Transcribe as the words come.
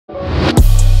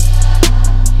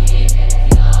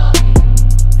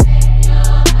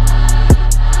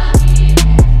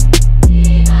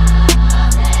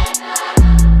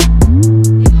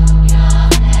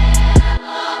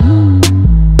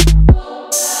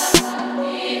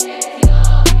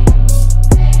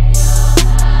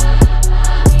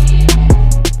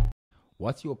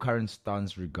what's your current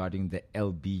stance regarding the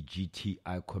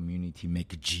LBGTI community,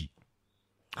 MacG?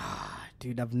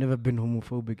 Dude, I've never been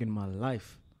homophobic in my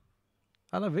life.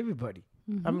 I love everybody.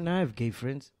 Mm-hmm. I mean, I have gay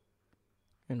friends.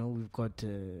 You know, we've got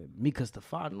Mika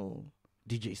Stefano,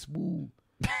 DJ Smooth.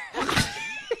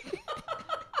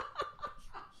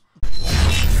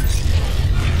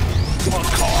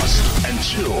 Podcast and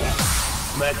chill.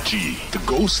 MacG, the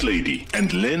Ghost Lady,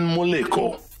 and Lenn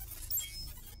Moleko.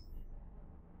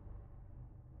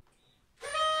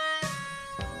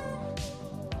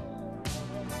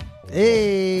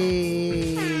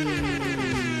 Hey!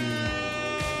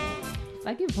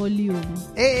 Like a volume.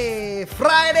 Hey!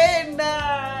 Friday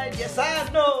night! Yes, I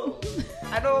know!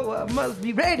 I know I must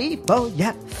be ready for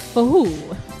ya. For who?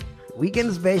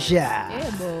 Weekend special.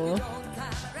 Yeah, bro.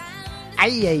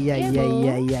 Ay.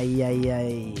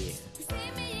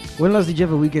 When last did you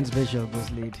have a weekend special,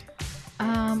 Ghost Lady?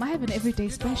 I have an everyday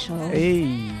special.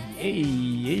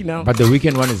 Hey now. But the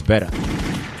weekend one is better.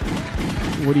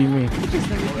 What do you mean? Which is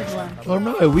the weekend one? Oh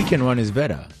no, a weekend one is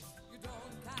better.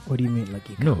 What do you mean?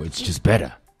 Like No, it's just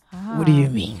better. What do you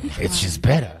mean? It's just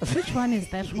better. Which one is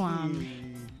that one?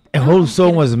 A whole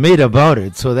song was made about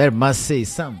it, so that must say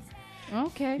something.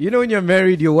 Okay. You know, when you're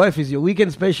married, your wife is your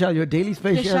weekend special, your daily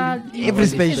special, every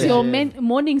This special. is your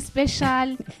morning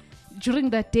special.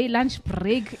 During the day lunch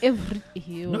break,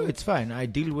 No, it's fine. I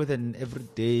deal with an every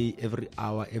day, every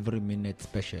hour, every minute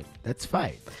special. That's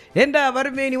fine. And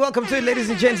welcome to it, ladies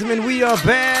and gentlemen. We are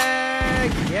back.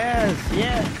 Yes.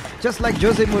 Just like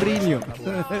Jose Mourinho.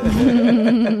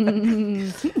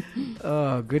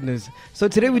 Oh, goodness. So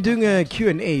today we're doing a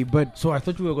Q&A, but... So I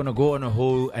thought we were going to go on a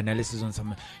whole analysis on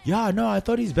something. Yeah, no, I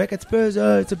thought he's back at Spurs.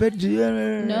 It's a bit...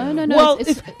 No. Well,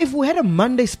 if we had a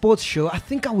Monday sports show, I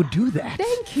think I would do that.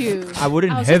 Thank you. I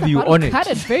wouldn't was have just you about on to it. Cut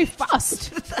it very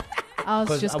fast. I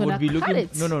was just going to cut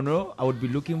it. No. I would be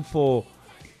looking for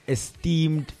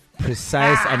esteemed,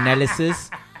 precise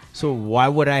analysis. So why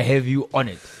would I have you on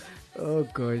it? Oh,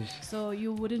 gosh. So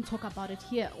you wouldn't talk about it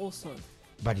here also?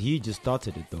 But he just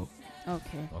started it, though.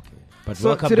 Okay. But So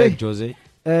welcome today- back, Jose.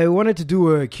 We wanted to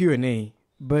do a Q&A,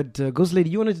 but Ghost Lady,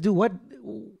 you wanted to do what?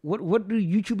 What do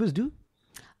YouTubers do?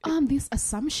 These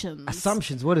assumptions.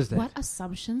 Assumptions, what is that? What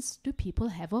assumptions do people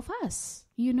have of us?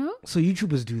 You know? So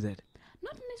YouTubers do that.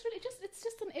 Not necessarily. It's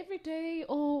just an everyday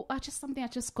or just something I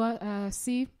just got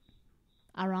see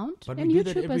around. But and we do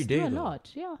that YouTubers every day, do a though. lot.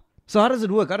 Yeah. So how does it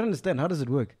work? I don't understand. How does it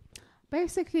work?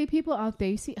 Basically, people out there,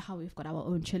 you see how we've got our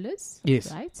own chillers.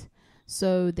 Yes. Right?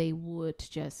 So they would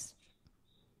just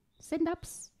send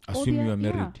ups. all Assume their- you are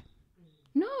yeah. married.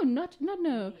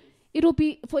 No. It'll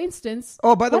be, for instance.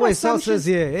 Oh, by the what way, assumptions- Salsa's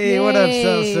here. Hey, what up,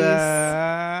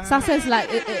 Yes. Salsa? Salsa is like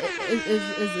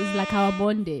is like our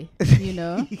Monday, you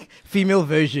know. Female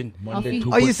version. Monday,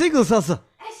 Are Are you single, Salsa?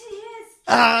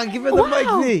 Give her the mic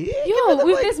there. Yo,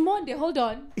 with this Monday, hold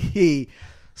on. Hey.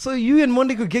 So you and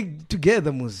Monday could get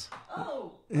together, Mus.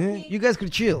 Oh, You guys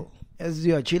could chill as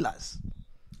you are chillers.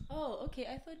 oh, okay.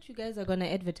 I thought you guys are gonna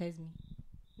advertise me.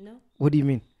 No, What do you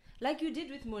mean? like you did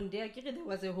with Monday. I get it, there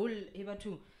was a whole able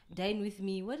to dine with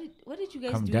me. What did you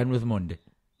guys Come do? down with Monday.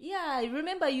 Yeah, I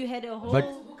remember you had a whole. But-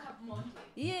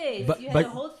 yes, But- you had but- a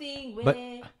whole thing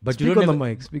where But Speak you don't on have the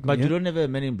mic, speak on- But yeah? you don't have a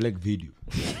Men in Black video.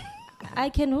 I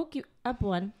can hook you up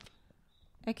one.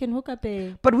 I can hook up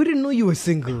a. But we didn't know you were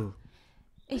single.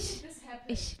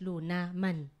 Ish, Luna,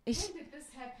 man. Ish. When did this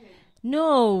happen?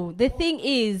 No, the thing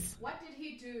is, What did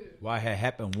he do? Why it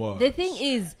happened was... the thing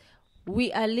is,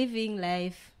 we are living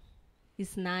life.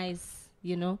 It's nice,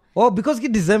 you know. Oh, because it's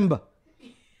December.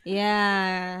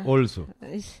 Yeah. Also.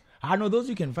 Ish. I know those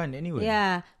you can find anywhere.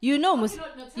 Yeah, you know,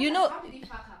 you know. How did he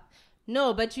fuck up?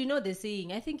 No, but you know the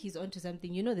saying. I think he's onto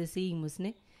something. You know the saying,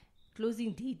 Musne?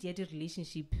 Closing date yet a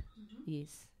relationship.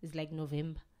 Yes, it's like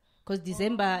November. Because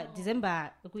December,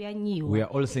 We are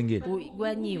all single.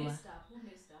 kuyanyiwa.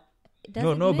 Does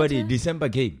No, it nobody. matter? December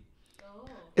came.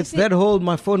 It's that whole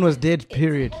my phone was dead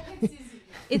period.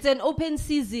 It's an open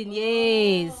season.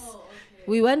 Yes.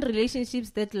 We want relationships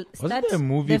that Wasn't start there a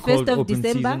movie the 1st called of Open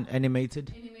December. Season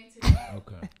Animated?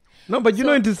 Okay. No, but you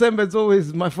know in December it's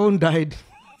always my phone died.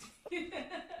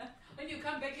 When you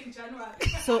come back in January.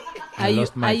 So I are you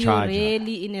lost my are you charger.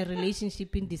 really in a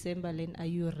relationship in December, Len? Are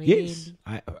you really? Yes.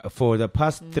 For the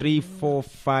past 3, 4,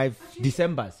 5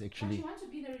 Decembers, actually. You want to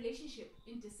be in a relationship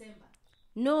in December.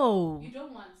 No. You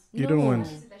don't want. You don't want.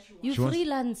 You She wants-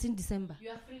 freelance in December. You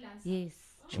are freelance. Yes.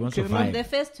 She wants to Okay, From vibe. the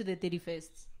 1st to the 31st.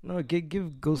 No,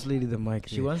 give Ghost Lady the mic.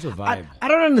 She there. wants to I, vibe. I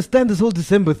don't understand this whole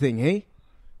December thing, hey?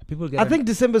 People get I think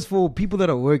December's for people that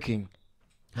are working.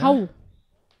 How?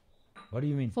 What do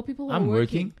you mean? For people who I'm are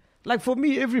working. Like for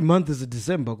me, every month is a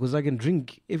December because I can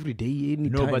drink every day,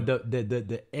 anytime. No, but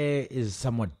the air is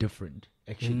somewhat different,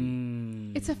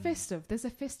 actually. It's a festive. There's a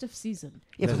festive season.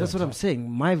 Yeah, but that's what I'm saying.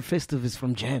 My festive is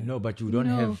from Jan. No, but you don't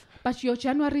have. But your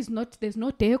January is not. There's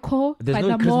no deco. There's by no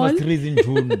the Christmas mall. trees in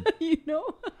June.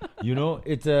 You know.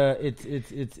 It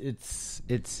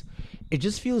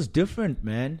just feels different,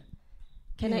 man.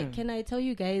 Can I tell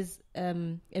you guys a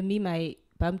meme I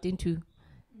bumped into?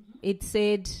 It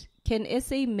said, "Can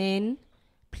SA men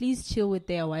please chill with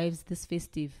their wives this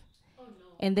festive?" Oh, no.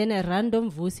 And then a random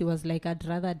voice was like, "I'd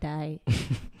rather die."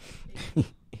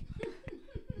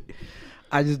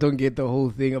 I just don't get the whole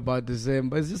thing about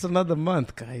December. It's just another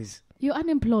month, guys. You're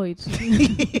unemployed.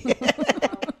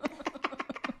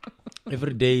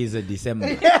 Every day is a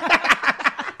December.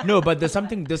 No, but there's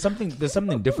something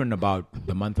different about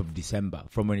the month of December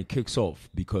from when it kicks off,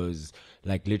 because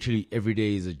like literally every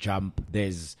day is a jump.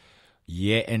 There's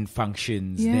year-end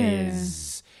functions. Yeah.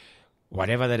 There's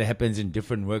whatever that happens in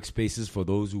different workspaces for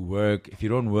those who work. If you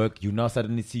don't work, you now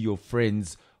suddenly see your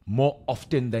friends more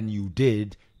often than you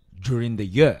did during the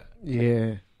year.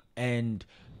 Yeah. And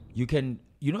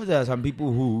there are some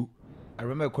people who, I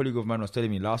remember a colleague of mine was telling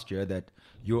me last year that,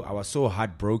 I was so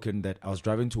heartbroken that I was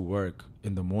driving to work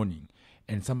in the morning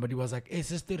and somebody was like, "Hey,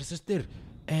 sister,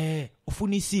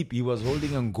 ufuni sip." He was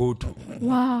holding a go-to.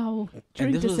 Wow.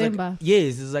 During December.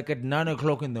 Yes, it's like at 9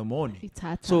 o'clock in the morning. It's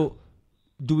hard. So,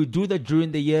 do we do that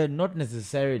during the year? Not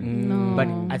necessarily. No. But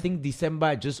I think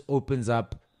December just opens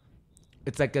up.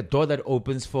 It's like a door that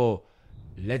opens for,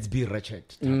 let's be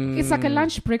wretched. It's like a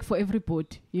lunch break for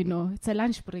everybody, It's a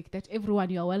lunch break that everyone,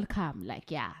 you're welcome.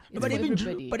 Like, yeah. No, but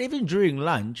even during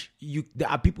lunch, there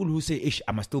are people who say, "Ish,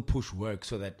 I must still push work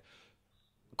so that,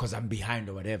 because I'm behind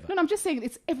or whatever." No, I'm just saying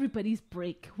it's everybody's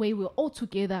break where we're all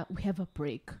together. We have a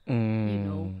break,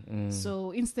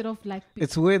 So instead of like,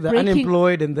 it's where the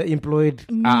unemployed and the employed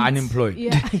are unemployed.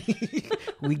 Yeah,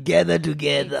 we gather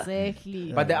together.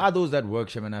 exactly. But there are those that work,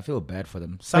 Shem, and I feel bad for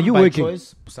them. Some you by working?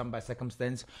 choice, some by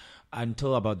circumstance,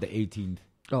 until about the 18th.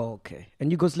 Oh, okay.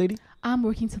 And you, Ghost Lady? I'm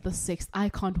working till the 6th. I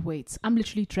can't wait. I'm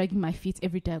literally dragging my feet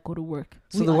every day I go to work.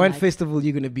 So the wine festival,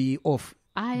 you're going to be off.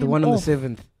 The one on the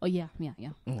 7th. Oh yeah.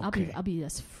 Okay. I'll be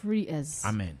as free as.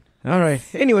 Amen. All right.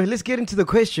 Anyway, let's get into the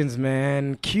questions,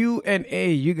 man.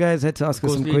 Q&A. You guys had to ask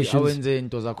us some questions.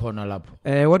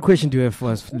 What question do you have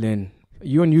for us, Lenn?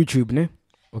 You on YouTube, ne?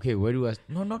 Okay, where do I...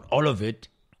 No, not all of it.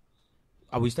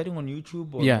 Are we starting on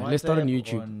YouTube? Or yeah, let's start on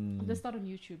YouTube. Let's start on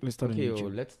YouTube.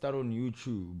 Let's start on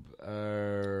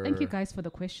YouTube. Thank you guys for the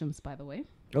questions, by the way.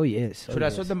 Oh, yes. Should I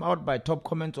sort them out by top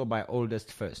comments or by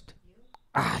oldest first?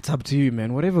 It's up to you,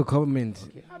 man. Whatever comment,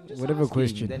 whatever asking.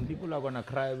 question. Then people are going to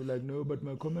cry, like, "No, but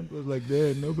my comment was like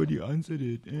that. Nobody answered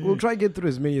it." We'll try to get through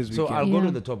as many as we can. So I'll go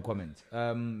to the top comments.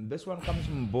 This one comes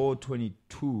from Bo22.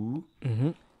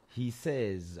 Mm-hmm. He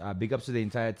says, big ups to the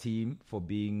entire team for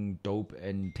being dope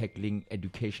and tackling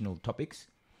educational topics.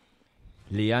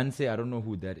 Liance, I don't know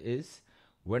who that is.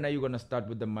 When are you going to start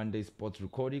with the Monday sports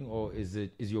recording, or is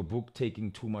your book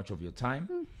taking too much of your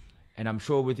time? And I'm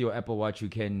sure with your Apple Watch, you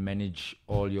can manage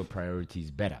all your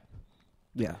priorities better.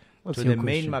 Yeah. So the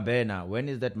main Mabena, when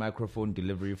is that microphone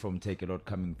delivery from Take It Out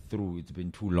coming through? It's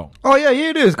been too long. Oh, yeah,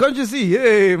 here it is. Can't you see?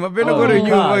 Hey, Mabena got a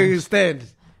new stand.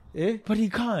 Eh? But he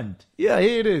can't. Yeah,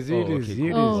 here it is. Here it is. Okay.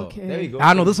 Here it is. Okay. There we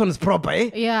go. No, this one is proper, eh?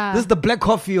 Yeah. This is the black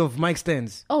coffee of Mike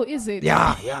Stands. Oh, is it?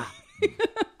 Yeah.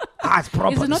 It's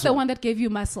proper. Is it not the one that gave you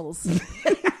muscles?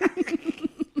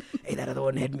 Hey, that other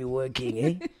one had me working,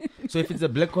 eh? So if it's a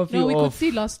black coffee No, we could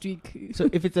see last week. So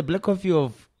if it's a black coffee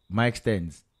of Mike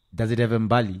Stands, does it have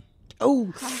Mbali?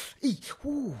 Oh.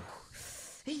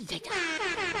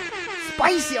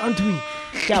 Spicy, aren't we?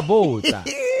 Kabota.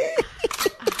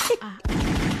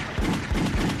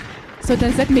 So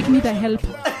does that make me the helper?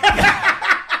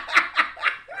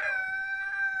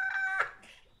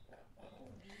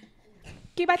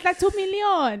 Give us like 2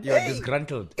 million. You're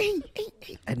disgruntled.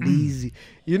 And easy.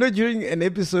 During an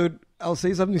episode, I'll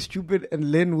say something stupid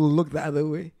and Lenn will look the other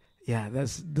way. Yeah,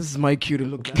 this is my cue to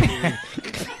look the other way.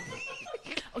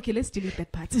 Okay, let's delete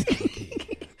that part.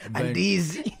 And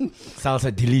easy.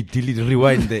 Salsa, delete,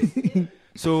 rewind there.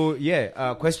 So,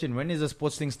 question. When is the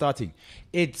sports thing starting?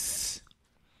 It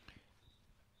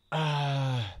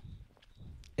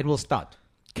will start.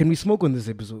 Can we smoke on this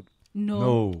episode?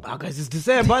 No. Oh, guys, it's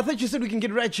December. I thought you said we can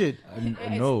get ratchet.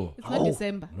 No. It's not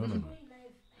December. No.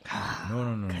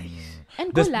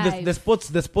 And go live. The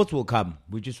sports will come.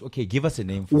 We just, give us a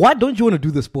name. Why don't you want to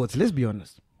do the sports? Let's be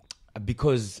honest.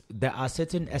 Because there are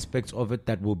certain aspects of it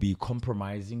that will be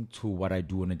compromising to what I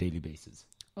do on a daily basis.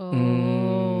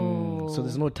 Oh. So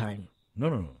there's no time.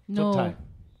 No. It's not time.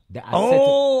 There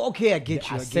are okay, I get you.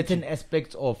 There are certain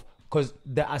aspects of, because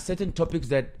there are certain topics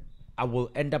that I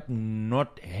will end up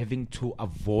not having to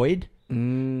avoid.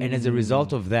 And as a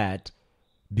result of that,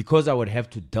 because I would have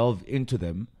to delve into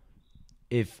them,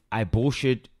 if I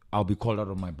bullshit, I'll be called out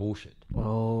on my bullshit.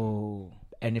 Oh.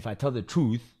 And if I tell the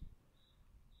truth,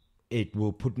 it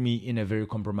will put me in a very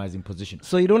compromising position.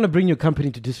 So you don't want to bring your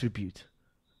company to disrepute?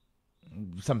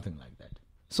 Something like that.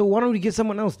 So why don't we get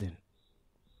someone else then?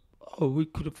 Oh, we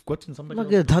could have gotten somebody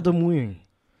Like else. a Tata Muying.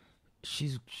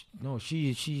 She's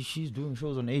doing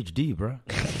shows on HD, bruh.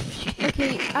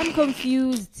 Okay, I'm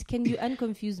confused. Can you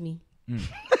unconfuse me?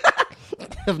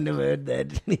 I've never heard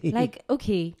that. Like,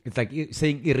 okay. It's like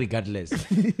saying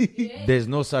irregardless. There's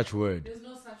no such word.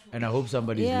 And I hope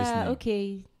somebody's listening.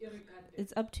 Okay.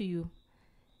 It's up to you.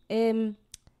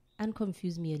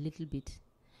 Unconfuse me a little bit.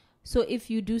 So if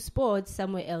you do sports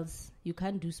somewhere else, you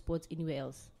can't do sports anywhere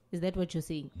else. Is that what you're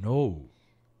saying? No.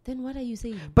 Then what are you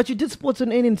saying? But you did sports on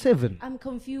NN7. I'm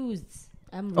confused.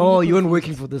 I'm Really you weren't confused.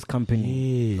 working for this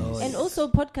company. Yes. And also,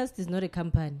 podcast is not a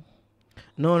company.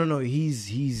 No.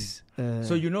 He's.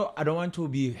 So, I don't want to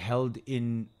be held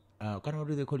in, what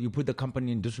do they call it? You put the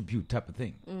company in disrepute type of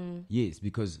thing. Yes,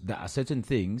 because there are certain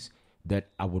things that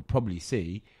I would probably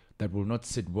say that will not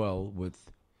sit well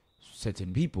with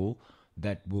certain people,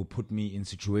 that will put me in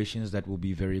situations that will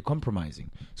be very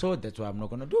compromising. So that's why I'm not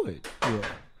going to do it. Yeah.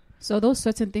 So those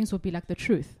certain things will be like the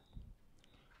truth.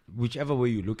 Whichever way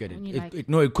you look at it. And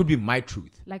you It could be my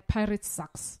truth. Like Pirates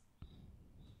sucks.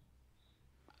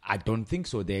 I don't think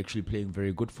so. They're actually playing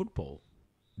very good football.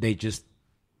 They just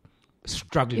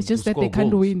struggling It's just to that score they can't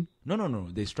goals. win. No.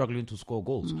 They're struggling to score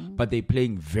goals. But they're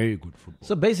playing very good football.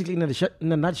 So basically,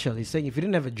 in a nutshell, he's saying if you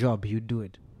didn't have a job, you'd do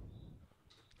it.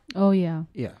 Oh, yeah.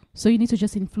 Yeah. So you need to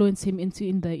just influence him in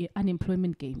the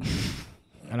unemployment game.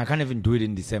 And I can't even do it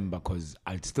in December because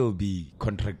I'll still be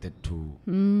contracted to.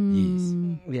 Yes.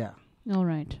 Yeah. All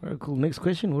right. All right, cool. Next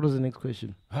question. What was the next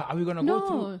question? Are we going to go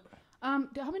through? No.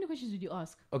 How many questions did you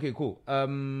ask? Okay, cool.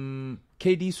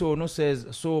 KD Sono says,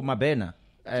 so Mabena,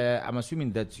 I'm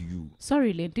assuming that's you.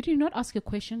 Sorry, Lenn. Did you not ask a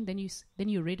question? Then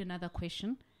you read another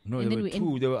question? No, And there then were we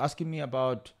two. They were asking me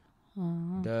about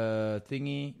the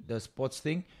thingy, the sports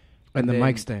thing. And the then-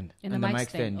 mic stand. And And the the mic mic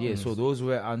stand, stand. yeah. So those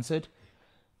were answered.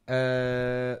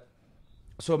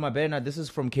 So Mabena, this is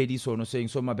from KD Sono saying,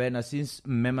 so Mabena, since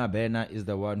Mabena is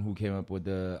the one who came up with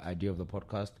the idea of the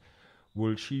podcast,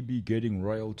 will she be getting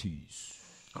royalties?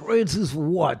 Royalties for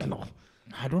what? No.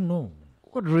 I don't know.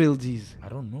 What royalties? I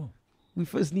don't know. We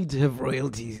first need to have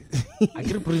royalties. I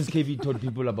think Prince KV told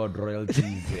people about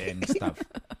royalties and stuff.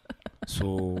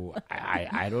 So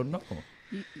I don't know.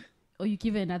 Or you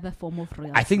give her another form of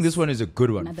royalty. I think this one is a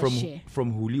good one Another share.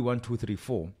 from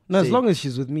Huli1234. No, as long as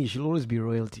she's with me, she'll always be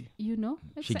royalty. You know?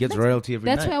 she gets royalty every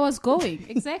That's night. where I was going.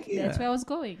 Exactly. That's where I was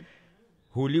going.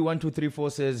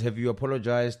 Huli1234 says, have you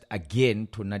apologized again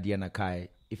to Nadia Nakai?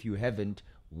 If you haven't,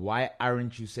 why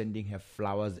aren't you sending her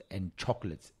flowers and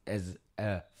chocolates as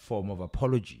a form of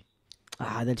apology?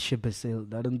 That ship has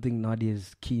sailed. I don't think Nadia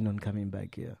is keen on coming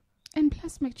back here. And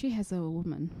plus, MacG has a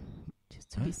woman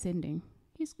just to be sending.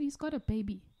 He's got a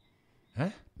baby. Huh?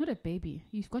 Not a baby.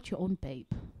 You've got your own babe.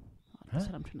 That's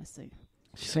what I'm trying to say.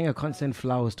 She's saying I can't send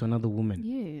flowers to another woman.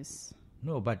 Yes.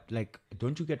 No, but like,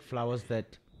 don't you get flowers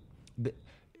that...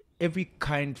 every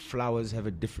kind flowers have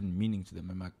a different meaning to them.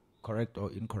 Am I correct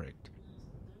or incorrect?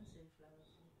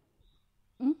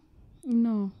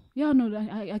 No. Yeah, no,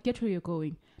 I get where you're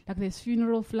going. Like there's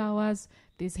funeral flowers,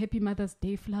 there's Happy Mother's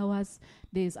Day flowers,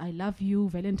 there's I love you,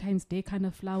 Valentine's Day kind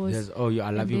of flowers. There's, oh, yeah,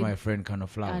 I love And you, then my friend kind of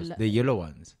flowers. lo- The yellow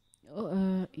ones.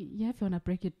 Yeah, if you want to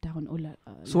break it down.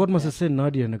 So what must I send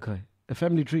Nadia Nakai? A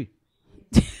family tree?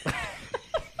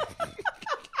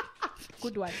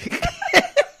 Good one.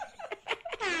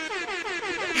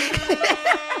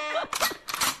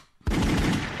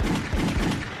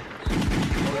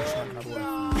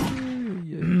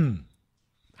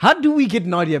 How do we get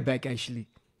Nadia back, actually?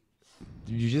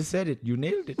 You just said it. You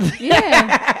nailed it.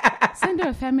 Yeah. Send her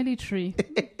a family tree.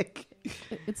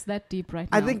 It's that deep right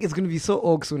now. I think it's going to be so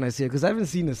awkward when I see her, because I haven't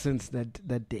seen her since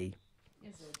that day.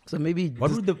 So maybe What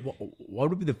just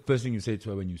would be the first thing you say to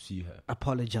her when you see her?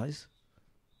 apologize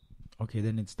Okay,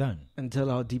 then it's done. and tell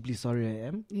her how deeply sorry I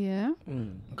am. Yeah.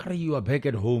 Carry you are back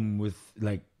at home with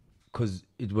like, because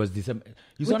it was December.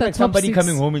 You With sound the like top somebody six.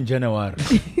 coming home in January.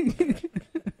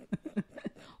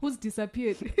 Who's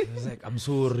disappeared? It's like, I'm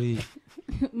sorry,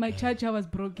 My charger was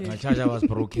broken. my charger was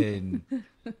broken.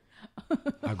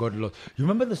 I got lost. You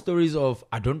remember the stories of,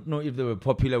 I don't know if they were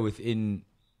popular within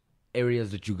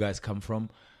areas that you guys come from.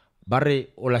 Bare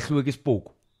olahliwe ke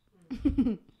spoke.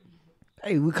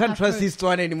 Hey, we can't trust this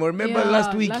one anymore. Remember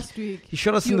last week he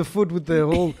shot us in the foot with the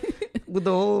whole,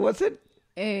 what's it?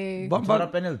 Tora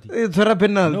penalty. Tora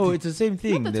penalty. No, it's the same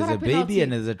thing. There's a baby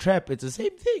and there's a trap. It's the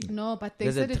same thing. No, but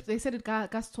they said it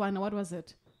Gastwana. What was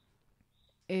it?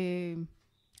 Term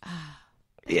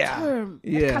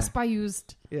that Casper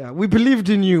used. Yeah, we believed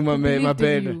in you,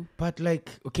 Mabena. But like,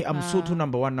 okay, I'm so to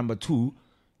number one. Number two,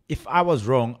 if I was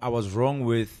wrong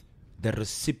with the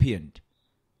recipient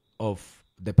of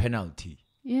the penalty.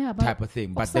 Yeah, but type of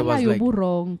thing. But there was like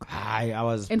wrong. I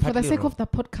was, and for the sake of the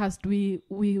podcast, we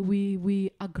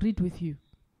agreed with you.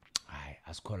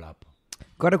 I scroll up.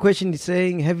 Got a question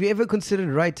saying, have you ever considered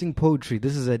writing poetry?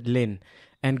 This is at Lenn.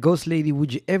 And Ghost Lady,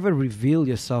 would you ever reveal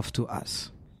yourself to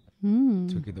us?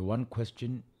 It's okay, the one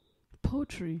question.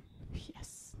 Poetry.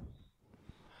 Yes.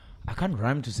 I can't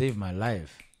rhyme to save my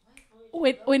life.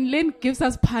 When Lenn gives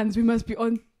us puns, we must be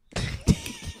on.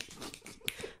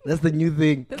 That's the new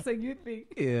thing. That's a new thing.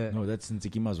 Yeah. No, that's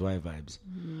Ntsikima's wife vibes.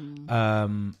 I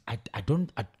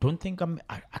don't think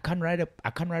I can't write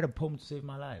a poem to save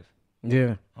my life.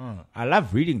 Yeah. I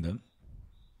love reading them.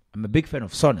 I'm a big fan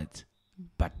of sonnets,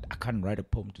 but I can't write a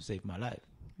poem to save my life.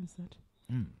 Is that?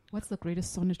 What's the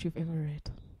greatest sonnet you've ever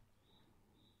read?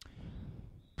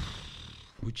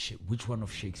 Which one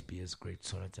of Shakespeare's great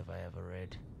sonnets have I ever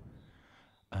read?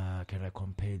 Can I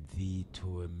compare thee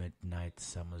to a midnight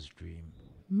summer's dream?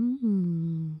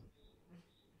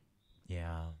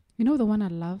 Yeah. You know the one I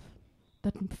love?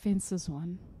 That Fences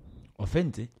one.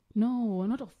 Offensive? No,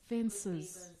 not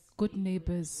Offenses. Good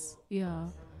Neighbors. Yeah.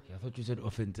 Okay, I thought you said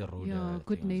Offensive Road. Yeah,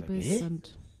 Good Neighbors like, and...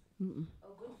 good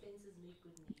fences make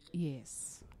good neighbors.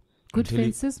 Yes. Good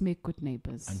fences make good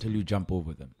neighbors. Until you jump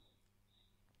over them.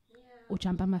 Or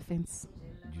jump on my fence.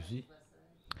 You see?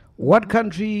 What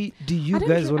country do you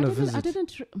guys want to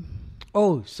visit?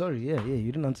 Oh, sorry. Yeah.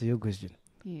 You didn't answer your question.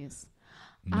 Yes.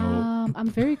 No. I'm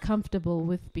very comfortable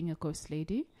with being a ghost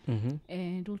lady. And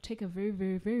it will take a very,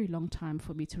 very, very long time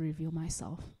for me to reveal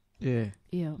myself. Yeah.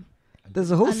 Yeah.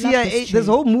 There's a whole CIA, there's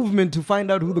a whole movement to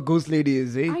find out who the ghost lady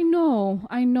is, eh? I know.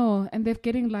 And they're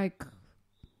getting like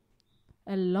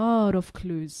a lot of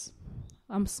clues.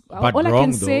 But all wrong, I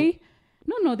can though. say,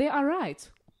 no, they are right.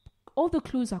 All the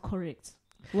clues are correct.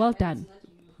 Well done.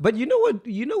 But you know what?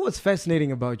 You know what's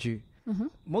fascinating about you?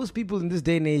 Most people in this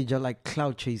day and age are like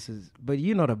cloud chasers, but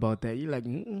you're not about that. You're like,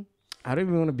 I don't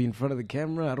even want to be in front of the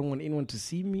camera. I don't want anyone to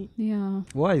see me. Yeah.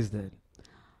 Why is that?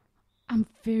 I'm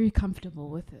very comfortable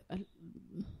with it.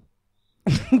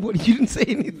 What? You didn't say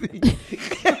anything.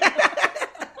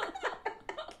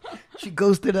 She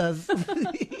ghosted us.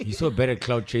 You're so bad at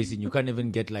cloud chasing. You can't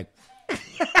even get like.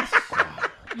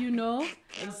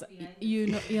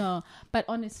 Yeah. But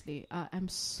honestly, I'm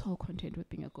so content with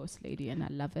being a ghost lady, and I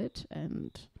love it.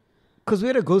 And because we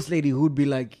had a ghost lady who would be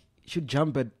like, should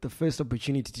jump at the first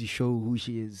opportunity to show who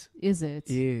she is. Is it?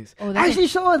 Yes. I actually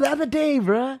saw her the other day,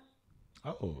 bruh.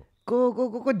 Oh.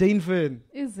 Go, Danefern.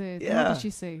 Is it? Yeah. What did she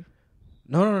say?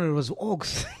 No, it was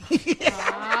Orcs.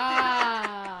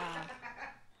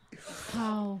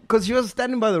 How? Because she was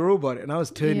standing by the robot and I was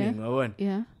turning. I went.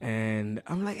 Yeah. And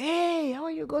I'm like, hey, how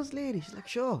are you, ghost lady? She's like,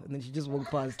 sure. And then she just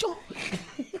walked past.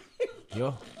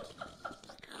 Yo.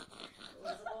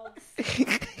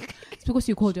 It's because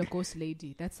you called her ghost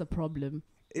lady. That's the problem.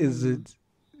 Is it?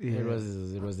 Yeah. It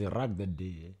was a rag that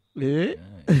day. Yeah.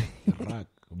 Rag.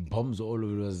 Bombs all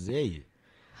over. It was like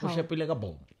a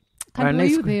bomb. Were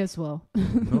you there as well?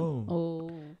 No. Oh.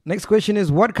 Next question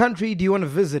is, what country do you want to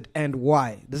visit and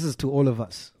why? This is to all of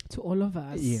us. To all of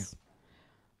us? Yeah.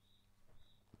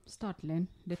 Start, Lenn.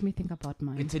 Let me think about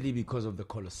mine. Italy because of the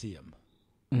Colosseum.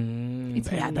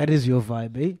 Yeah, that is your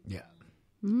vibe, eh? Yeah.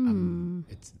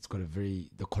 It's got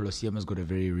the Colosseum has got a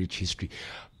very rich history.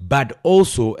 But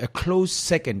also a close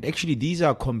second. Actually, these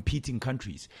are competing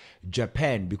countries.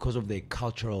 Japan because of their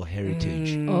cultural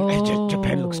heritage.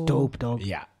 Japan looks dope, dog.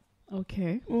 Yeah.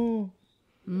 Okay.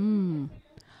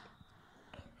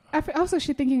 I was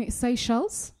actually thinking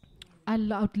Seychelles. I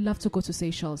would love to go to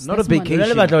Seychelles. Not a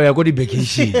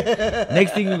vacation.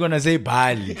 Next thing you're going to say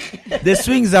Bali. The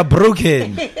swings are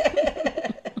broken.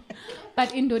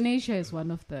 But Indonesia is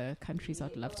one of the countries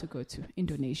I'd love to go to.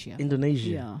 Indonesia.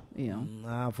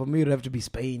 Yeah. For me, it would have to be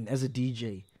Spain as a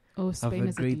DJ. Oh, Spain. I've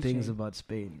heard great things about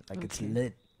Spain. Like it's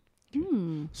lit.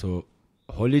 So,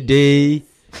 holiday,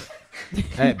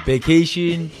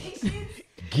 vacation,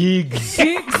 gigs,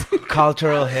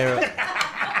 cultural heritage.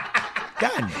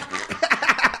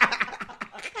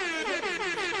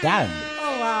 Done.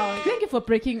 Oh, wow. Thank you for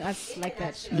breaking us like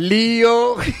that.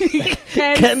 Leo,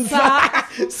 Cancer,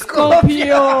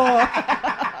 Scorpio.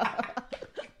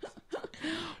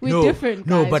 We're different,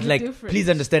 No, guys. but We're like, different. please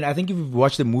understand. I think if you've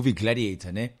watched the movie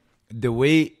Gladiator, ne, the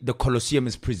way the Colosseum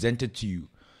is presented to you,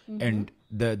 and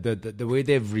the way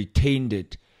they've retained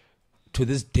it to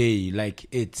this day, like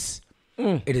it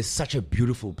is such a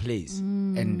beautiful place.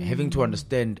 And having to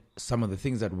understand some of the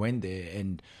things that went there,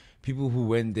 and people who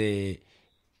went there,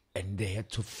 and they had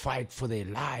to fight for their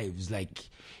lives. Like,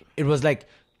 it was like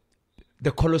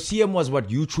the Colosseum was what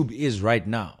YouTube is right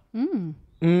now.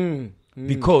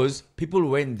 Because people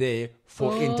went there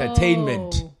for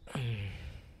entertainment.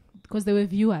 Because they were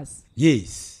viewers.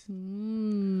 Yes.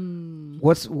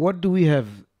 What do we have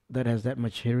that has that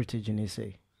much heritage in SA?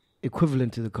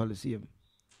 Equivalent to the Colosseum?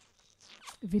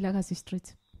 Vilagasi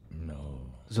Street. No.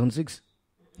 Zone 6?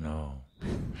 No.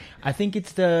 I think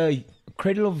it's the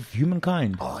Cradle of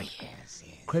Humankind. Oh, yes.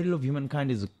 Cradle of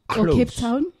Humankind is Or close. Cape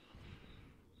Town.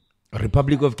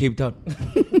 Republic of Cape Town.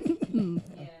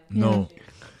 No.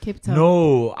 Cape Town.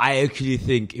 No, I actually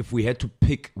think if we had to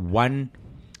pick one,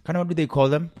 kind of, what do they call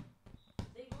them?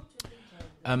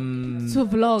 To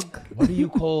vlog. What do you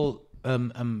call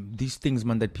these things,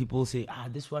 man, that people say,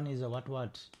 this one is a what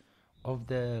of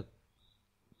the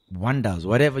wonders,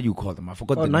 whatever you call them. I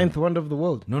forgot the Ninth name. wonder of the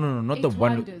world. No, not Eight the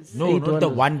one. wonders. No, Eight not the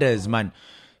wonders. wonders, man.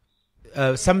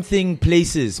 Something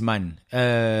places, man.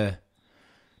 Yeah,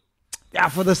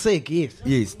 for the sake, yes.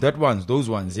 Yes, those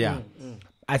ones, yeah.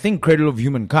 I think Cradle of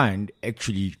Humankind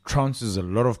actually trounces a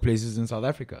lot of places in South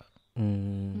Africa.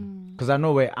 Because I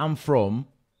know where I'm from,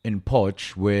 in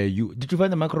Poch, where you... Did you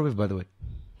find the microwave, by the way?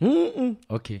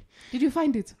 Okay. Did you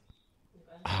find it?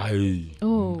 Aye.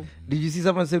 Oh. Did you see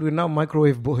someone said we're now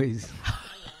microwave boys?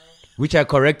 Which I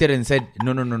corrected and said,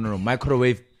 no,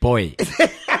 microwave boy.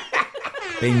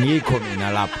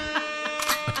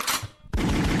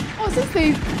 Oh,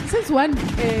 since one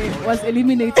was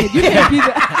eliminated, you can be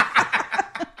the...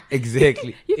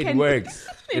 Exactly. You It can- works.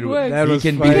 It works. That You was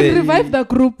can be funny. You can there. revive the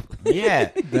group.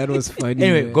 Yeah. That was funny.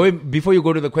 Anyway, man. before you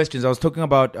go to the questions, I was talking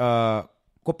about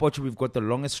Kopocho. We've got the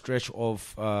longest stretch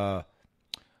of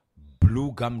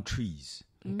blue gum trees.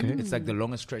 Okay. It's like the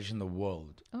longest stretch in the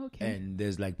world. Okay. And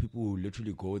there's like people who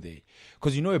literally go there.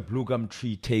 Because you know a blue gum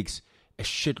tree takes a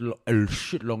shit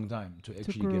long time to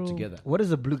actually grow. get together. What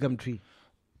is a blue gum tree?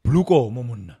 Blue go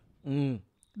momunna.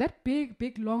 That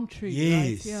big long tree.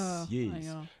 Yes. Right? Yeah. Yes. Oh,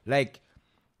 yeah. Like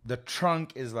the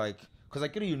trunk is like, because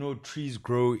like you know trees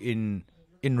grow in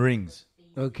rings,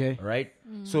 Okay. right?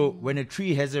 So when a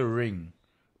tree has a ring,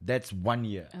 that's 1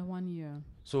 year. 1 year.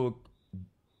 So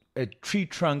a tree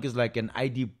trunk is like an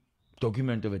ID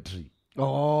document of a tree.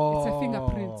 Oh. It's a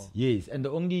fingerprint. Yes, and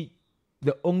the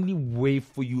only way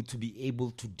for you to be able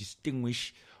to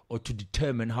distinguish or to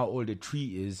determine how old a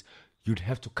tree is, you'd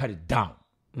have to cut it down.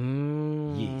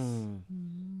 Yes.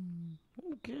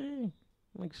 Okay.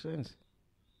 Makes sense.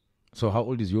 So how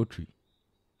old is your tree?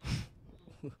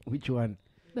 Which one?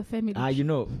 The family. You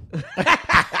know.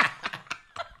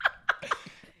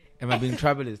 Am I being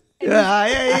tribalist?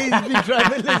 Yeah, he's been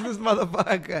tribalist, this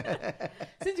motherfucker.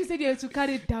 Since you said you have to cut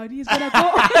it down, he's gonna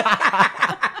go.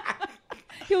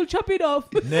 He'll chop it off.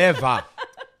 Never.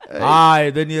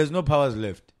 Then he has no powers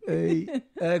left. Hey,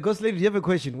 Ghost Lady, do you have a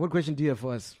question? What question do you have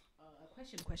for us?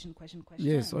 Question.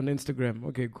 Yes, on Instagram.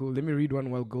 Okay, cool. Let me read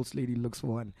one while Ghost Lady looks for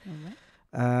one.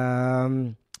 All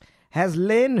right. Has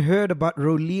Lenn heard about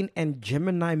Rolene and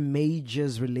Gemini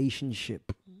Major's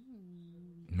relationship?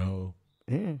 No.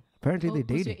 Yeah, apparently they're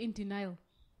Because dating. you're in denial.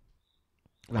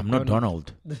 I'm not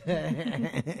Donald.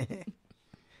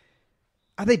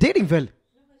 Are they dating, Vel?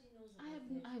 I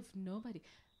have nobody.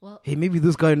 Well, Hey, maybe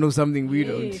this guy knows something we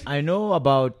don't. I know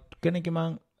about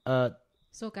Kenekimang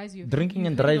so guys, you drinking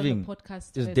and heard on the driving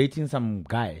podcast is that- dating some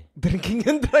guy. Drinking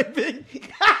and driving.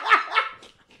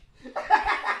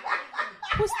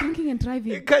 Who's drinking and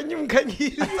driving? Can you?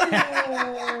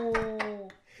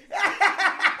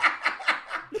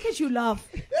 Look at you laugh.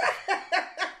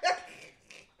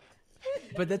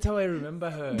 But that's how I remember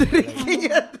her.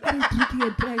 Drinking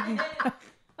and driving.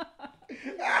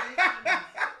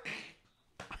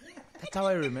 That's how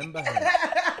I remember her.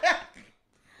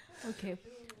 Okay.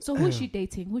 So who's she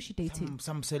dating?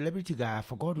 Some celebrity guy. I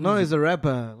forgot. No, who he's a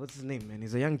rapper. What's his name, man?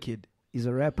 He's a young kid. He's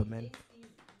a rapper, man.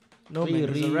 No,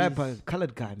 man, he's a rapper.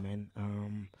 Colored guy, man.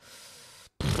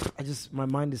 My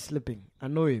mind is slipping. I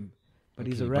know him, but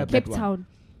he's a Okay, rapper. but Cape Town.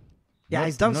 Yeah, Not-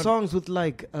 he's done not- songs with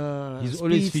like He's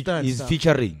always Speedster and he's stuff.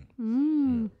 featuring.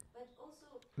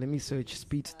 Let me search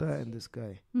Speedster and this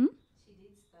guy.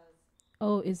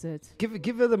 Oh, is it?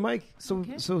 Give her the mic so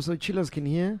Okay. so chillers can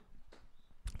hear.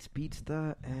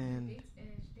 Speedster and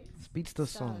Speedster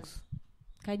songs.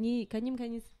 Can you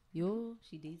yo,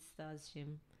 she dates stars,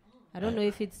 Shem. I don't know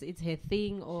if it's her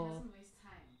thing or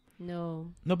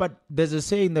No. No, but there's a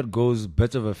saying that goes,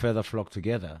 birds of a feather flock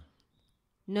together.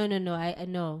 No. I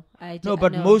know. No,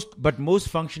 but most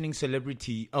functioning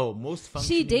celebrity. Oh, most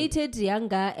functioning. She dated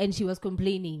younger and she was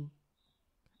complaining.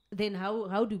 Then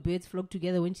how do birds flock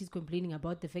together when she's complaining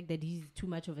about the fact that he's too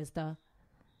much of a star?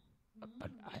 But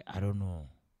I don't know.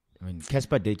 I mean,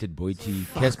 Casper dated Boiti.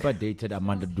 Casper dated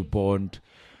Amanda DuPont.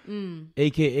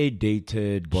 AKA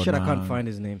dated Bonang. Shit, I can't find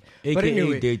his name. AKA But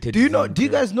anyway, dated do you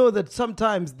Zinke. guys know that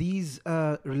sometimes these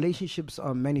relationships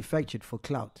are manufactured for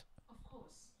clout? Of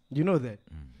course. You know that?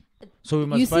 So we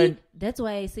must You find. see, that's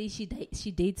why I say she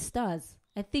dates stars.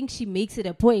 I think she makes it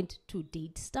a point to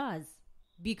date stars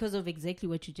because of exactly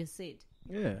what you just said.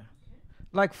 Yeah.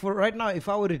 Like for right now, if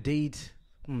I were to date,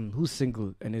 who's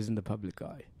single and is in the public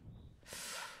eye?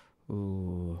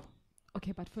 Oh,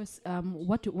 Okay, but first,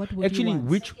 what would Actually, you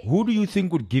want? who do you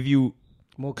think would give you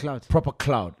more clout. proper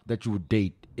cloud that you would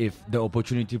date if the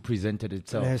opportunity presented It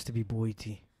itself? has to be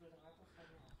Boiti.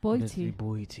 It has to be Boiti.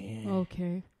 Boiti. Yeah.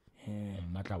 Okay. Yeah.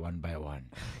 Matter one by one.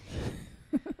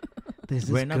 There's this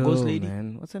When a girl, ghost lady?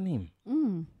 man. What's her name?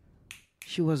 Mm.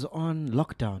 She was on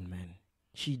lockdown, man.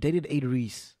 She dated Ada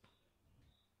Reese.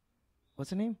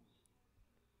 What's her name?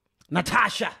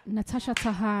 Natasha Natasha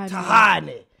Tahani.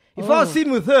 Tahane. If I was seen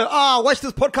with her, watch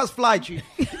this podcast fly, G.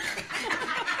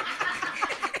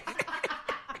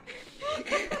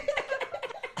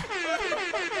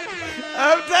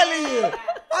 I'm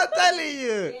telling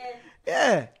you.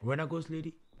 Yeah. When a ghost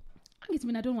lady?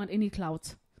 I don't want any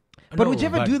clout. But No, would you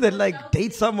ever do that, like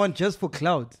date someone just for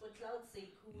clout?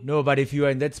 No, but if you are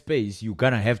in that space, you're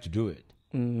gonna have to do it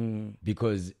Mm.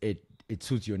 because it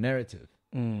suits your narrative.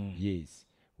 Yes,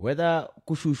 whether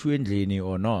kushushu endlini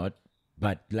or not,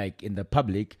 but like in the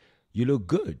public, you look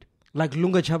good. Like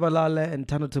Lunga Chabalala and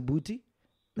Tano Tabuti?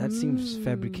 That seems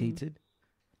fabricated.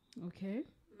 Okay.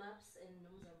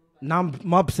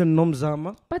 Mabs and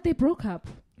Nomzama? But they broke up.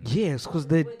 Yes, because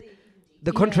the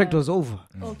contract Yeah. was over.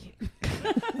 Okay.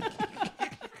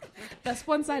 The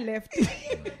sponsor left.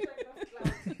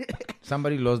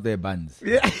 Somebody lost their buns,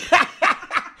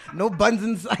 No buns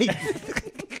in sight.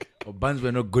 or buns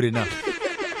were not good enough.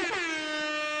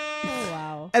 Oh,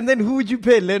 wow. And then who would you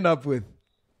pair Lenn up with?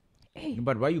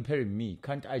 But why are you pairing me?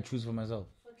 Can't I choose for myself?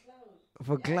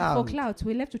 For clout. For clout,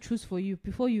 we'll have to choose for you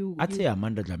before you. I'd say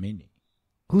Amanda Dlamini.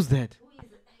 Who's that?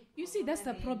 You see, that's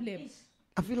the problem.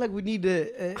 I feel like we need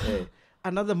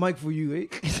another mic for you,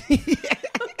 eh?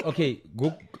 Okay,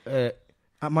 go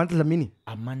Amanda Lamini.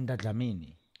 Amanda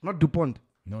Dlamini. Not DuPont.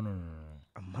 No.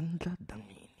 Amanda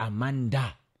Lamini.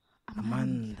 Amanda.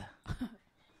 Amanda.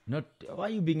 Not. Why are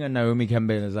you being a Naomi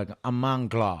Campbell? It's like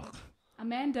Amanda.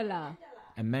 Amandala.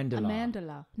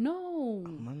 No.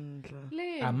 Amanda.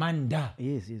 Len. Amanda.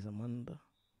 Yes, Amanda.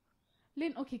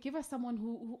 Len, okay, give us someone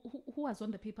who was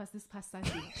on the papers this past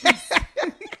Sunday.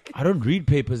 I don't read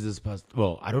papers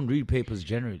I don't read papers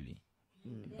generally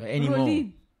anymore.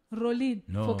 Rolin.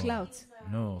 No. For clout.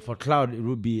 No, for cloud it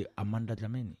would be Amanda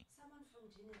Dlamini.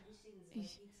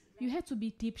 You had to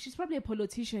be deep. She's probably a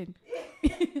politician.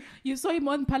 You saw him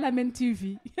on Parliament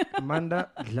TV. Amanda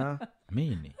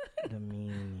Lamini.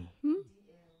 Lamini.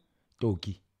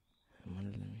 Toki.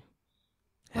 Amanda Lamini.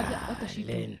 What does she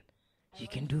do? Lenn, you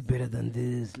can do better than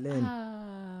this, Lenn.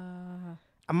 Ah.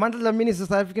 Amanda Lamini is a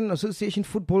South African Association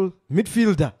football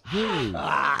midfielder.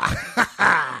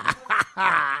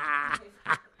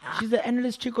 She's the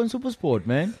analyst chick on Supersport,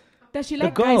 man. Does she The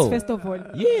like guys, girl. first of all?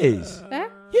 Yes. Eh?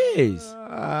 Yes.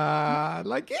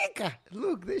 Like Eka.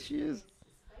 Look, there she is.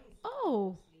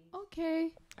 Oh,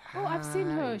 okay. Oh, I've seen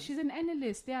her. She's an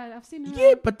analyst. Yeah, I've seen her.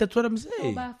 Yeah, but that's what I'm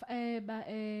Oh,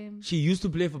 saying. She used to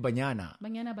play for Banyana.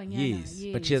 Banyana. Yes,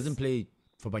 but she doesn't play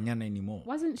for Banyana anymore.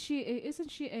 Wasn't she? Isn't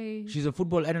she a? She's a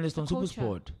football analyst on coach,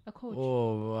 Supersport. a coach.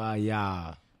 Oh,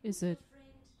 yeah. Is it?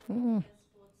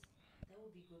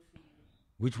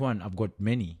 Which one? I've got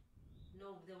many.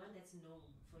 No, the one that's known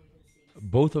for heaven's sake.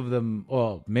 Both of them,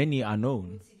 or many are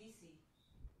known.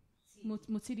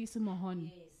 Mutsidisi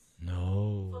Mohon.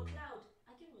 No. For cloud.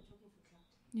 I think we're talking for cloud.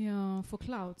 Yeah, for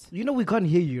clout. You know we can't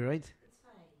hear you, right?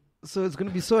 So it's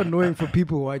gonna be so annoying for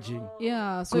people watching.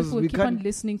 Yeah, so if 'Cause we we keep on can't-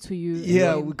 listening to you.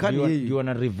 Yeah, then- we can't you hear You you. want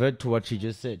to revert to what she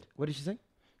just said? What did she say?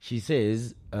 She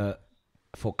says,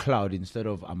 for Cloud, instead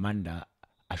of Amanda,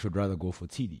 I should rather go for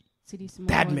TD. Mutsidisi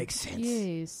That Mohon. makes sense.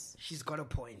 Yes. She's got a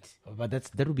point. But that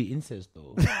would be incest,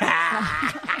 though.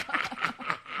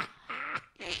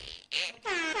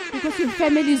 Because your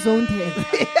family zoned her.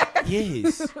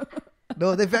 Yes.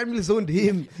 No, the family zoned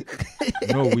him.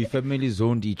 No, we family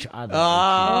zoned each other.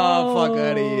 Fuck out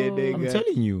of here, I'm nigga.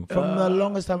 telling you, from the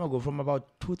longest time ago, from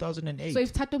about 2008. So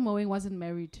if Tato Moeng wasn't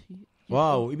married,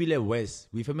 Wow, Ibile West.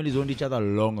 We families owned each other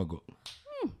long ago.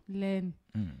 Lenn.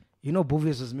 You know,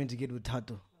 Bovius was meant to get with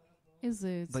Tato, Is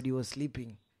it? but he was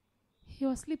sleeping. He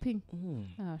was sleeping.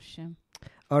 Oh, shame.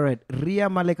 All right. Ria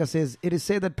Maleka says, it is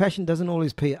said that passion doesn't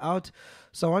always pay out.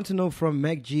 So I want to know from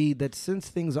MacG that since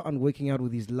things aren't working out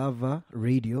with his lover,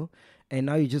 radio, and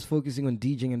now you're just focusing on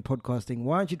DJing and podcasting,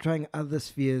 why aren't you trying other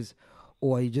spheres,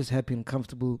 or are you just happy and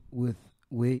comfortable with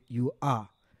where you are?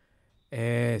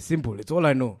 Simple. It's all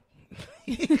I know.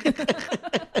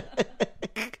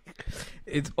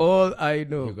 It's all I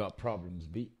know. You got problems,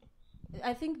 B.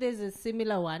 I think there's a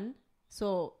similar one.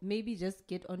 So maybe just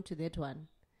get onto that one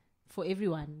for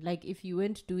everyone. Like if you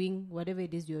weren't doing whatever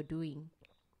it is you're doing,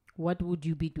 what would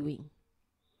you be doing?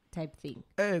 Type thing.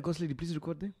 Hey, ghostlady, please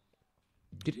record there.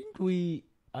 Didn't we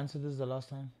answer this the last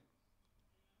time?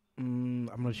 I'm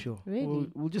not sure. Really?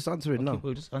 We'll just answer it Okay, now.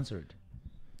 we'll just answer it.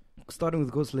 Starting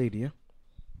with ghostlady, yeah?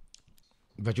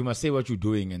 But you must say what you're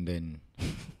doing and then...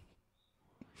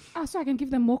 So I can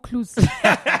give them more clues.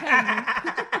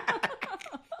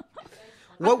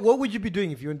 What would you be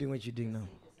doing if you weren't doing what you're doing now?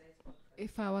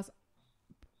 If I was...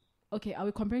 Okay, are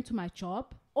we comparing to my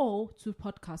job or to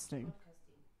podcasting?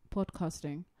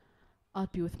 Podcasting.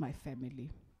 I'd be with my family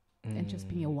and just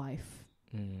being a wife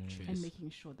and making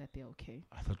sure that they're okay.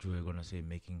 I thought you were going to say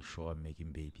making sure I'm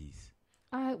making babies.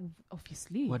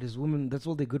 Obviously. What is women? That's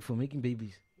all they're good for, making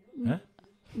babies. Huh?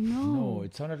 No. No,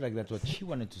 it sounded like that's what she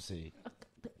wanted to say.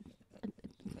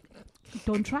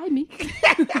 Don't try me.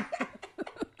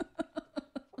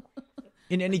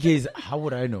 In any case, how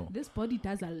would I know? This body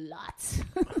does a lot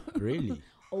Really?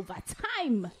 over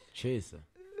time. Chase.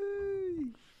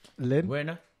 Lenn?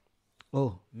 When?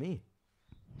 Oh, me?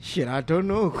 Shit, I don't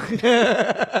know. Hey,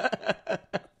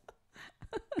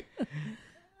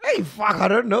 fuck, I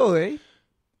don't know, eh?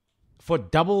 For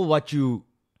double what you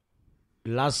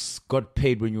last got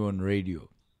paid when you were on radio,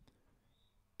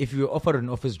 if you were offered an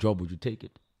office job, would you take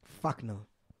it? Fuck no.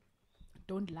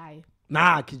 Don't lie.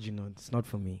 Nah, I kid you not. It's not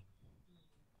for me.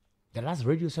 The last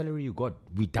radio salary you got,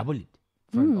 we double it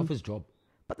for an office job.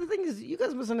 But the thing is, you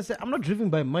guys must understand, I'm not driven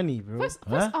by money, bro. First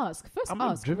ask. I'm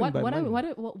not driven by money.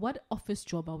 What office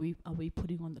job are we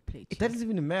putting on the plate? It doesn't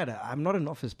even matter. I'm not an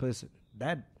office person.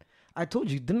 I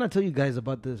told you, didn't I tell you guys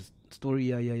about this story?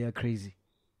 Yeah, crazy.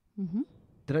 Mm-hmm.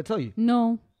 Did I tell you?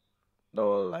 No.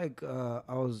 No, like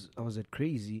I was at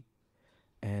Crazy,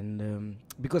 and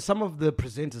because some of the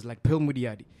presenters, like Pearl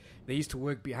Mudiadi, they used to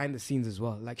work behind the scenes as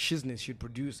well. Like Shizness should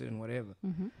produce it and whatever.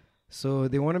 Mm-hmm. So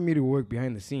they wanted me to work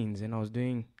behind the scenes, and I was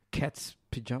doing Cats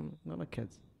Pajama. No, not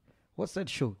Cats. What's that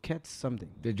show? Cats something.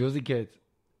 The Josie Cats.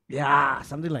 Yeah,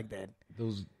 something like that. That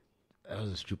was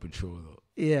a stupid show, though.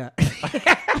 Yeah.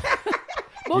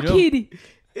 More kiddie.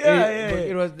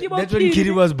 It was. Keep on That's when kidding.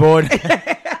 Kitty was born.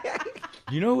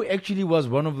 You know who actually was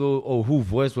one of those, or who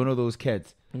voiced one of those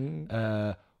cats?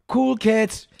 Cool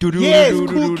cats. Yes,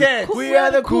 Cool Cats. We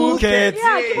are the cool cats.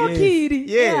 Yeah, keep on kiddie.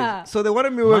 Yeah. So they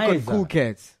wanted me to work on Miser. Cool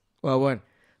Cats. Well, one.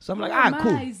 So I'm like,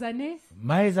 cool.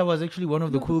 Miza was actually one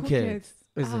of the cool cats.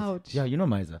 Is it? Ouch. Yeah, you know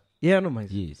Miza? Yeah, I know my.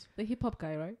 Yes. The hip hop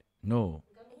guy, right? No.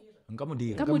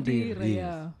 Nkamudira. Kamudira, Yes.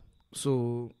 yeah.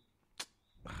 So,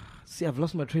 see, I've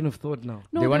lost my train of thought now.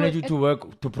 No, They wanted were you to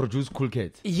work to produce cool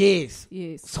cats. Yes.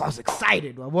 Yes. So I was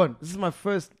excited. I won. This is my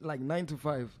first 9 to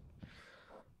 5.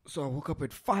 So I woke up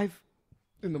at 5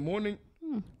 in the morning,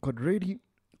 got ready.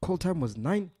 Call time was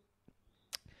 9.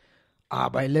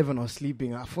 By 11 I was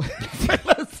sleeping. I fell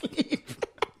asleep.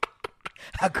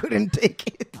 I couldn't take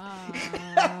it.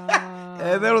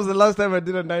 And that was the last time I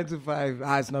did a 9 to 5.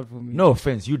 It's not for me. No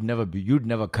offense, you'd never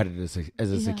cut it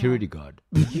as a security guard.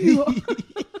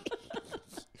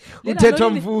 Uthetha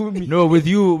mvumi. No, with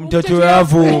you, mthetho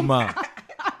uyavuma.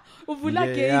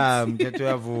 Yeah, mthetho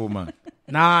uyavuma.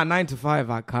 Nah, 9 to 5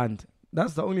 I can't.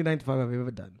 That's the only 9 to 5 I've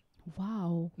ever done.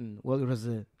 Wow. Well, it was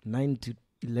 9 to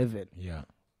 11. Yeah,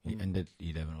 he ended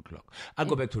 11 o'clock. I'll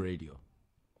go back to radio.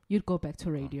 You'd go back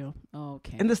to radio.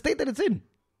 Okay. In the state that it's in.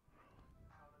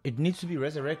 It needs to be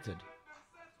resurrected.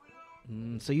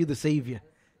 So you're the savior.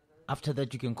 After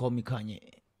that, you can call me Kanye.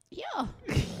 Yeah.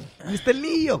 Mr.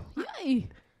 Leo. Yay.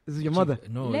 This is your mother.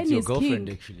 No, Lenn it's your is girlfriend,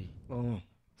 king. actually. Oh.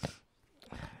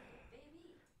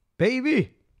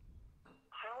 Baby.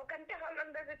 How long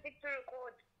does it take to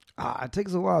record? It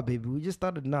takes a while, baby. We just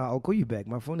started now. I'll call you back.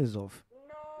 My phone is off.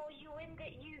 No, you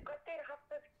got there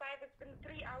 5:30. It's been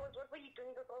 3 hours. What were you doing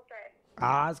this whole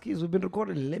time? Excuse, we've been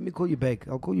recording. Let me call you back.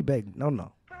 I'll call you back. No.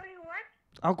 Sorry, what?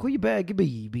 I'll call you back. Give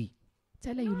me B.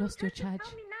 Tell her you lost your charge.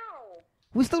 Tell me now.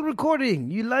 We're still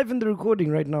recording. You live in the recording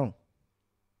right now.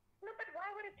 No, but why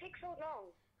would it take so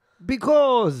long?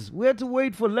 Because we had to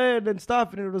wait for Lenn and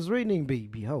stuff and it was raining,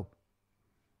 baby. How?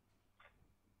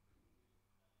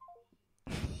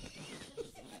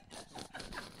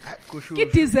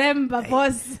 Get December,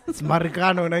 boss. It's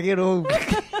Maricano when I get home.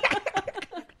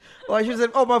 Oh, I should say,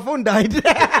 oh, my phone died.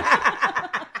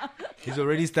 He's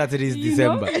already started his You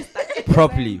know, December.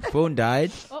 Properly. Phone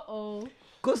died. Uh-oh.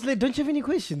 Ghostlady, don't you have any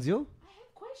questions, yo?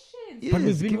 Questions. Yes, But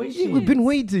we've been waiting. We've been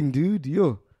waiting, dude.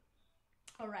 Yo.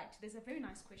 All right. There's a very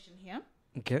nice question here.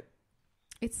 Okay.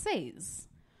 It says,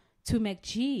 to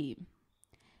MacG,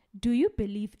 do you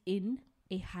believe in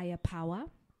a higher power,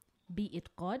 be it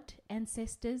God,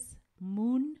 ancestors,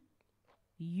 moon,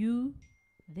 you,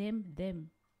 them?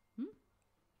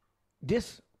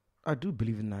 Yes, I do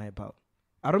believe in the higher power.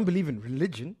 I don't believe in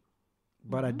religion,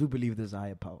 but I do believe there's a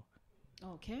higher power.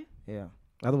 Okay. Yeah.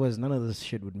 Otherwise, none of this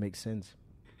shit would make sense.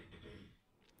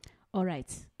 All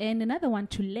right. And another one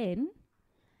to Lenn.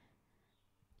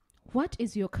 What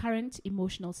is your current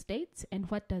emotional state and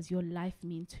what does your life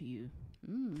mean to you?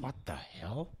 What the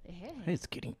hell? Hey, It's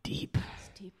getting deep.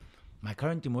 steep. My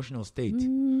current emotional state.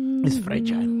 It's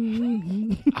fragile.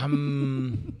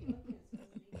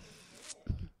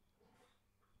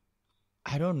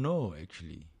 I don't know,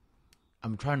 actually.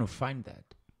 I'm trying to find that.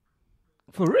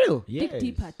 For real? Yes.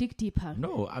 Dig deeper.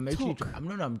 No, I'm actually. Talk. I'm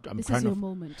This trying is your to.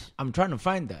 moment. I'm trying to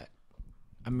find that.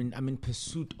 I'm in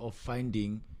pursuit of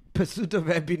finding, Pursuit of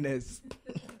happiness.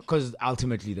 because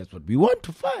ultimately that's what we want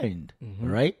to find,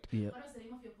 right? Yeah. What is the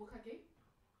name of your book again?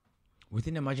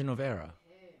 Within a margin of error.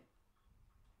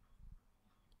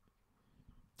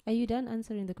 Are you done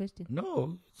answering the question?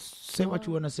 No, say what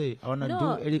you want to say. I want to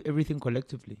No. do everything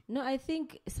collectively. No, I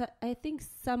think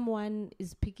someone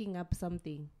is picking up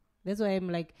something. That's why I'm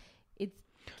like, it's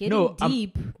getting No,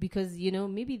 deep because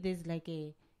maybe there's like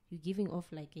you're giving off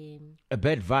like A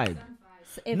bad vibe.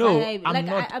 a No, vibe. I'm Like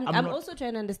not- I'm I'm not- also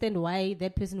trying to understand why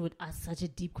that person would ask such a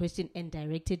deep question and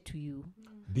direct it to you.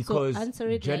 Because answer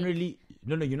it generally,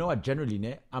 no, you know what?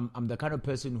 Generally, I'm the kind of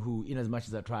person who, in as much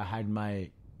as I try to hide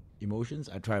my emotions,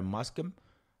 I try to mask them.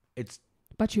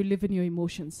 But you live in your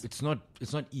emotions. It's not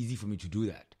easy for me to do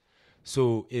that.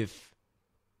 So if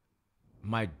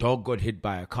my dog got hit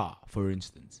by a car, for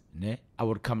instance, I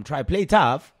would come try play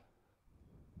tough,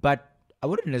 but I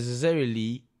wouldn't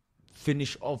necessarily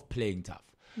finish off playing tough.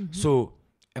 So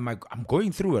I'm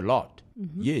going through a lot.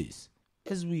 Yes,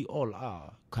 as we all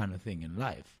are, kind of thing in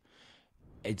life.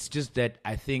 It's just that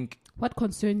I think, What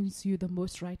concerns you the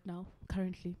most right now,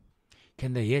 currently?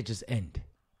 can the year just end?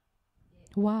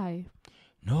 Why?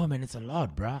 No, man, it's a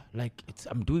lot, bruh. Like,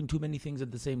 I'm doing too many things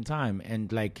at the same time,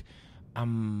 and like,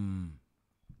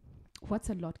 What's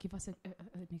a lot? Give us an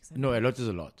example. no, a lot is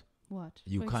a lot. What?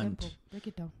 You For can't- example, break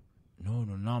it down. No,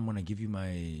 now I'm gonna give you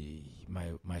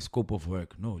my scope of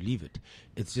work. No, leave it.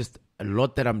 It's just a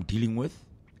lot that I'm dealing with,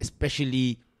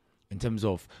 especially in terms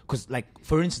of, because like,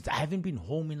 for instance, I haven't been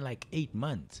home in like 8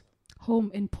 months.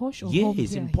 Home in Porsche or home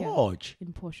Yes, here, in here? Porsche.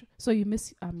 In Porsche. So you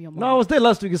miss your mom. No, I was there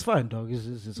last week. It's fine, dog.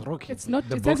 It's rocking. It's not.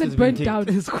 The It box hasn't has been burnt ticked. down.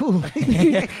 It's cool.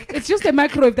 It's just a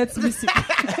microwave that's missing.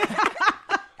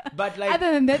 But like,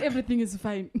 Other than that, everything is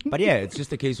fine. but yeah, it's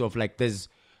just a case of like, there's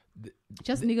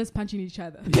Just niggas punching each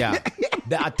other. yeah,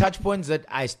 there are touch points that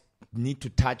I need to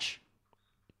touch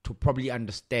to probably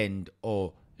understand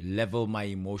or level my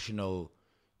emotional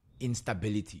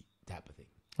instability type of thing.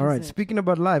 All right. Is it? Speaking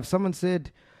about life, someone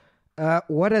said,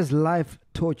 what has life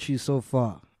taught you so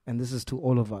far? And this is to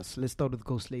all of us. Let's start with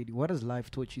Ghostlady. What has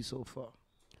life taught you so far?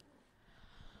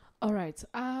 All right.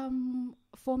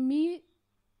 For me,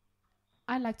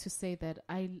 I like to say that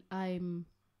I'm.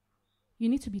 You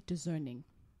need to be discerning.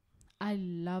 I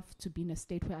love to be in a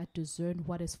state where I discern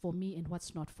what is for me and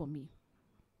what's not for me.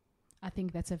 I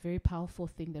think that's a very powerful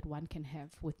thing that one can have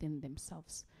within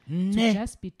themselves. To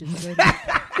just be discerning.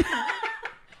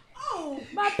 Oh,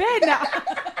 Mabena!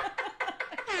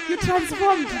 You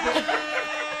transformed.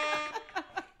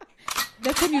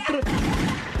 That's when you throw.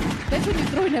 That's when you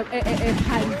throw in a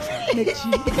punch,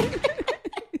 MacG.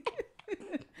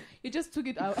 You just took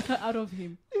it out of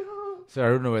him. So I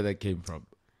don't know where that came from.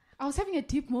 I was having a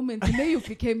deep moment, and then you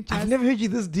became just. I've never heard you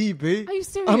this deep, eh? Are you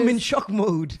serious? I'm in shock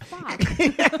mode. Fuck.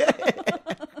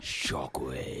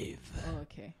 Shockwave. Oh,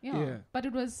 okay. Yeah. Yeah. But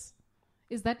it was.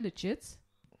 Is that legit?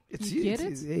 It's You you. get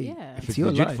it? Hey, Yeah. If It's it's your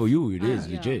legit life. for you, it is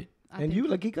Yeah. legit. I And think- you,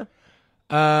 Lakika?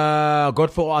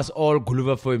 God for us all,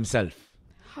 Gulliver for himself.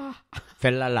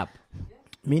 Fella lap.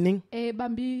 Meaning?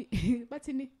 Bambi.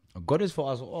 Batini. God is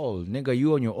for us all. Nigga,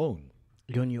 you on your own.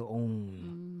 You're on your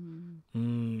own.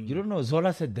 You don't know.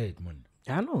 Zola said that, man.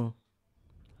 I know.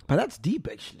 But that's deep,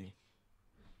 actually.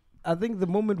 I think the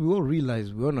moment we all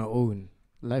realize we're on our own,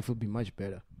 life will be much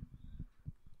better.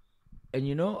 And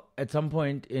you know, at some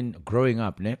point in growing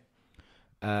up, there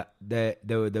were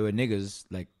niggas,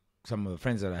 like some of the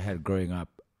friends that I had growing up,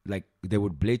 like they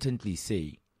would blatantly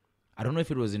say, I don't know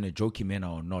if it was in a jokey manner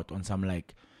or not, on some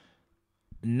like,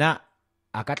 na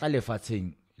akatla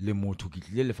lefatseng le motho ke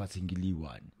tlile lefatsheng ke le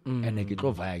one and ke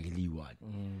tlo vaya ke le one,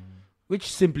 which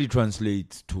simply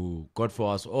translates to God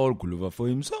for us all, Guluva for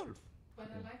himself.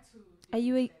 Are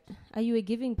you a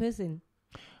giving person?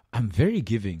 I'm very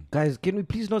giving. Guys, can we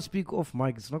please not speak off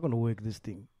mic? It's not going to work, this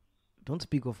thing. Don't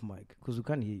speak off mic because we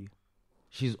can't hear you.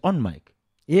 She's on mic.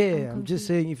 Yeah, I'm just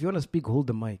saying, if you want to speak, hold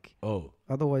the mic. Oh.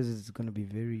 Otherwise, it's going to be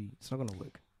it's not going to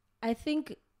work. I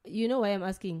think, you know why I'm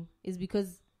asking? Is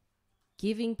because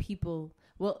giving people,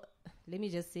 well, let me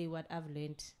just say what I've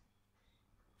learned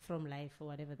from life or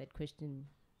whatever that question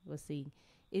was saying,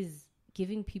 is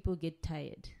giving people get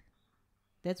tired.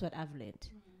 That's what I've learned.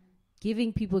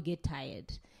 Giving people get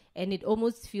tired. And it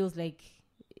almost feels like,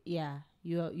 yeah,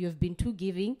 you've been too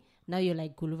giving. Now you're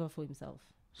like Guluva for himself.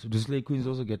 So do slay queens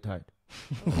also get tired?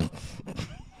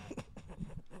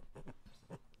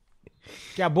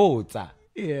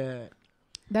 Yeah.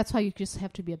 That's why you just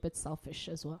have to be a bit selfish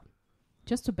as well.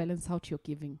 Just to balance out your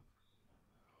giving.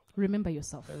 Remember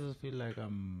yourself. I just feel like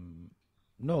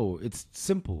no, it's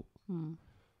simple.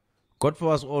 God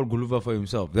for us all, Guluva for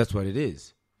himself. That's what it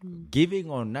is. Giving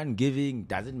or non-giving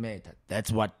doesn't matter.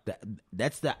 That's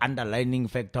the underlining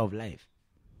factor of life.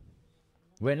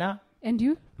 Wena? And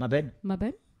you? Mabena?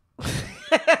 Maben?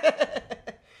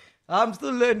 I'm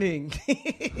still learning.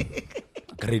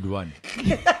 Grade 1.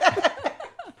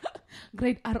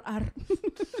 Grade RR.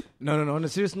 No. On a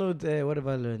serious note, what have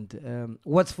I learned?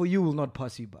 What's for you will not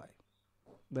pass you by.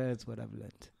 That's what I've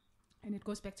learned. And it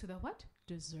goes back to the what?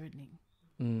 Discerning.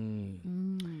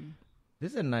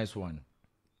 This is a nice one.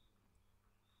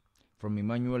 From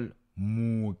Emmanuel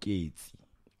Muketsi.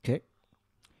 Okay.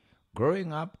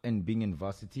 Growing up and being in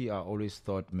varsity, I always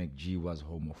thought MacG was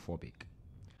homophobic.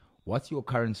 What's your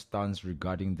current stance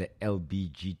regarding the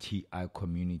LBGTI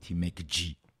community,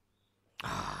 MacG?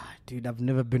 Dude, I've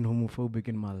never been homophobic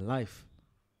in my life.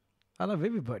 I love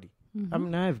everybody. I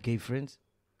mean, I have gay friends.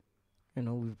 You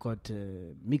know, we've got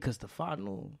Mika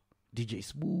Stefano, DJ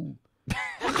Smooth.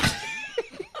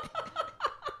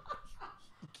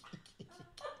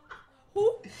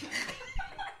 Who?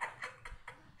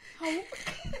 How?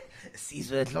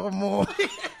 Caesar Lomo.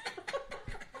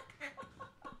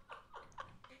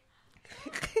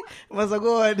 Must I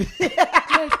go on?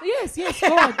 Yes,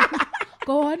 go on.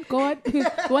 Go on. Go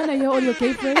on, I hear all your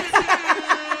gay friends.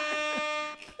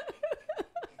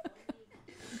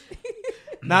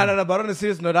 No, but on a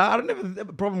serious note, I don't have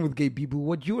a problem with gay people.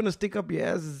 What you want to stick up your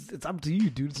ass, it's up to you,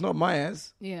 dude. It's not my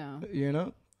ass. Yeah. You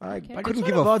know? I Okay. couldn't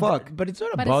give a fuck. But it's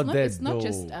not But about that, it's not though.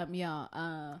 just,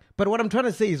 But what I'm trying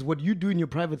to say is what you do in your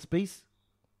private space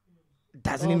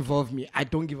doesn't involve me. I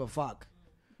don't give a fuck.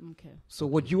 okay. So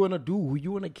what you want to do, who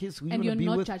you want to kiss, who you And want to you're be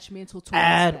not with, judgmental towards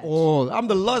at that. all. I'm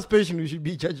the last person who should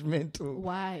be judgmental.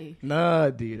 Why? Nah,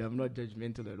 dude, I'm not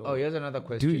judgmental at all. Oh, here's another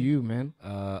question. Do you, man?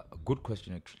 Good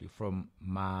question, actually, from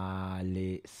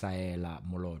Male Saela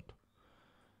Molod.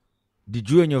 Did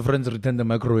you and your friends return the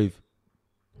microwave?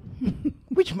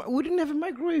 We didn't have a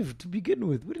microwave to begin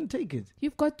with. We didn't take it.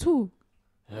 You've got two.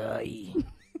 I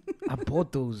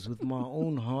bought those with my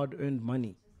own hard-earned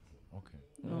money. Okay.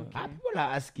 People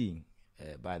are asking,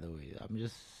 by the way. I'm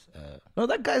just... No,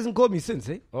 that guy hasn't called me since,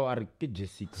 eh? Oh, I get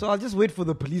Jessica. So I'll just wait for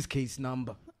the police case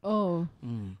number. Oh,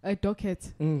 a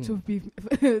docket to be